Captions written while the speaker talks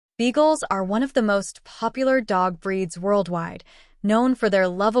Beagles are one of the most popular dog breeds worldwide, known for their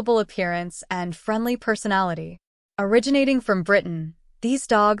lovable appearance and friendly personality. Originating from Britain, these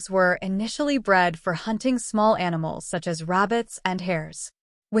dogs were initially bred for hunting small animals such as rabbits and hares.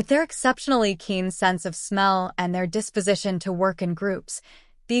 With their exceptionally keen sense of smell and their disposition to work in groups,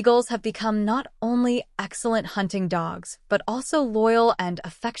 Beagles have become not only excellent hunting dogs, but also loyal and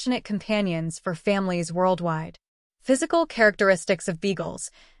affectionate companions for families worldwide. Physical characteristics of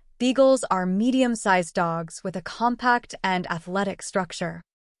Beagles. Beagles are medium-sized dogs with a compact and athletic structure.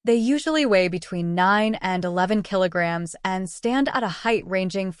 They usually weigh between 9 and 11 kilograms and stand at a height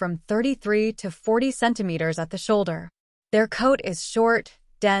ranging from 33 to 40 centimeters at the shoulder. Their coat is short,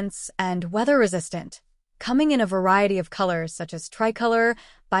 dense, and weather-resistant, coming in a variety of colors such as tricolor,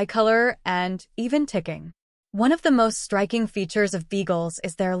 bicolor, and even ticking. One of the most striking features of Beagles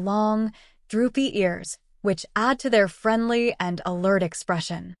is their long, droopy ears, which add to their friendly and alert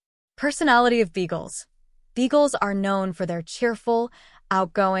expression. Personality of Beagles. Beagles are known for their cheerful,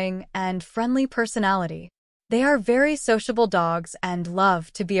 outgoing, and friendly personality. They are very sociable dogs and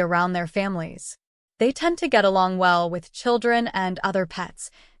love to be around their families. They tend to get along well with children and other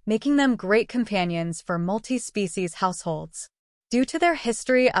pets, making them great companions for multi-species households. Due to their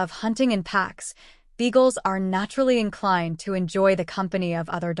history of hunting in packs, Beagles are naturally inclined to enjoy the company of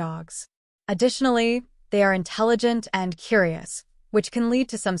other dogs. Additionally, they are intelligent and curious, which can lead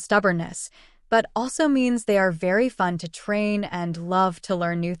to some stubbornness, but also means they are very fun to train and love to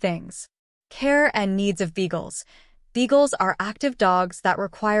learn new things. Care and needs of Beagles. Beagles are active dogs that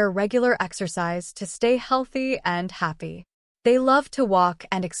require regular exercise to stay healthy and happy. They love to walk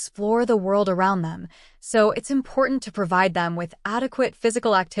and explore the world around them, so it's important to provide them with adequate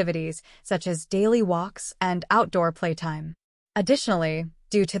physical activities such as daily walks and outdoor playtime. Additionally,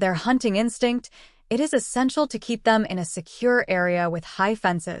 due to their hunting instinct, it is essential to keep them in a secure area with high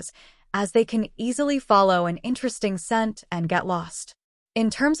fences, as they can easily follow an interesting scent and get lost. In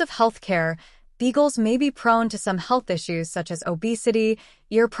terms of health care, Beagles may be prone to some health issues such as obesity,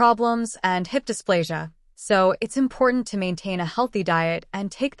 ear problems, and hip dysplasia, so it's important to maintain a healthy diet and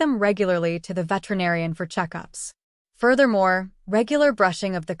take them regularly to the veterinarian for checkups. Furthermore, regular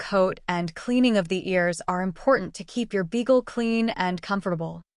brushing of the coat and cleaning of the ears are important to keep your Beagle clean and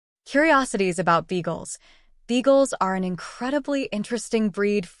comfortable. Curiosities about Beagles. Beagles are an incredibly interesting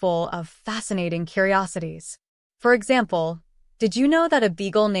breed full of fascinating curiosities. For example, did you know that a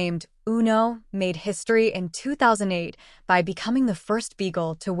Beagle named Uno made history in 2008 by becoming the first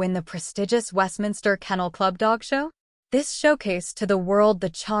Beagle to win the prestigious Westminster Kennel Club Dog Show? This showcased to the world the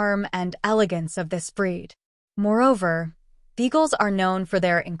charm and elegance of this breed. Moreover, Beagles are known for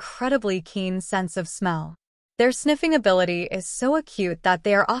their incredibly keen sense of smell. Their sniffing ability is so acute that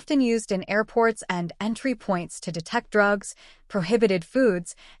they are often used in airports and entry points to detect drugs, prohibited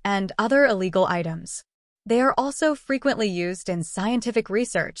foods, and other illegal items. They are also frequently used in scientific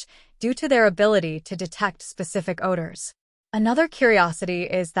research due to their ability to detect specific odors. Another curiosity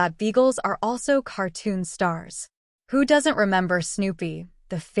is that Beagles are also cartoon stars. Who doesn't remember Snoopy,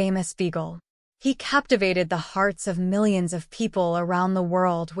 the famous Beagle? He captivated the hearts of millions of people around the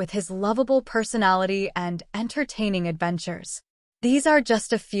world with his lovable personality and entertaining adventures. These are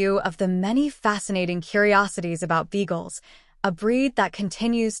just a few of the many fascinating curiosities about Beagles, a breed that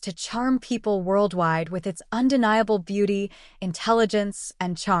continues to charm people worldwide with its undeniable beauty, intelligence,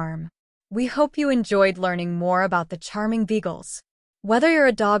 and charm. We hope you enjoyed learning more about the charming Beagles. Whether you're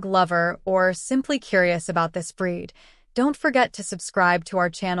a dog lover or simply curious about this breed, don't forget to subscribe to our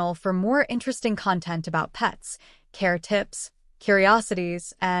channel for more interesting content about pets, care tips,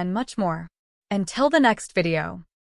 curiosities, and much more. Until the next video.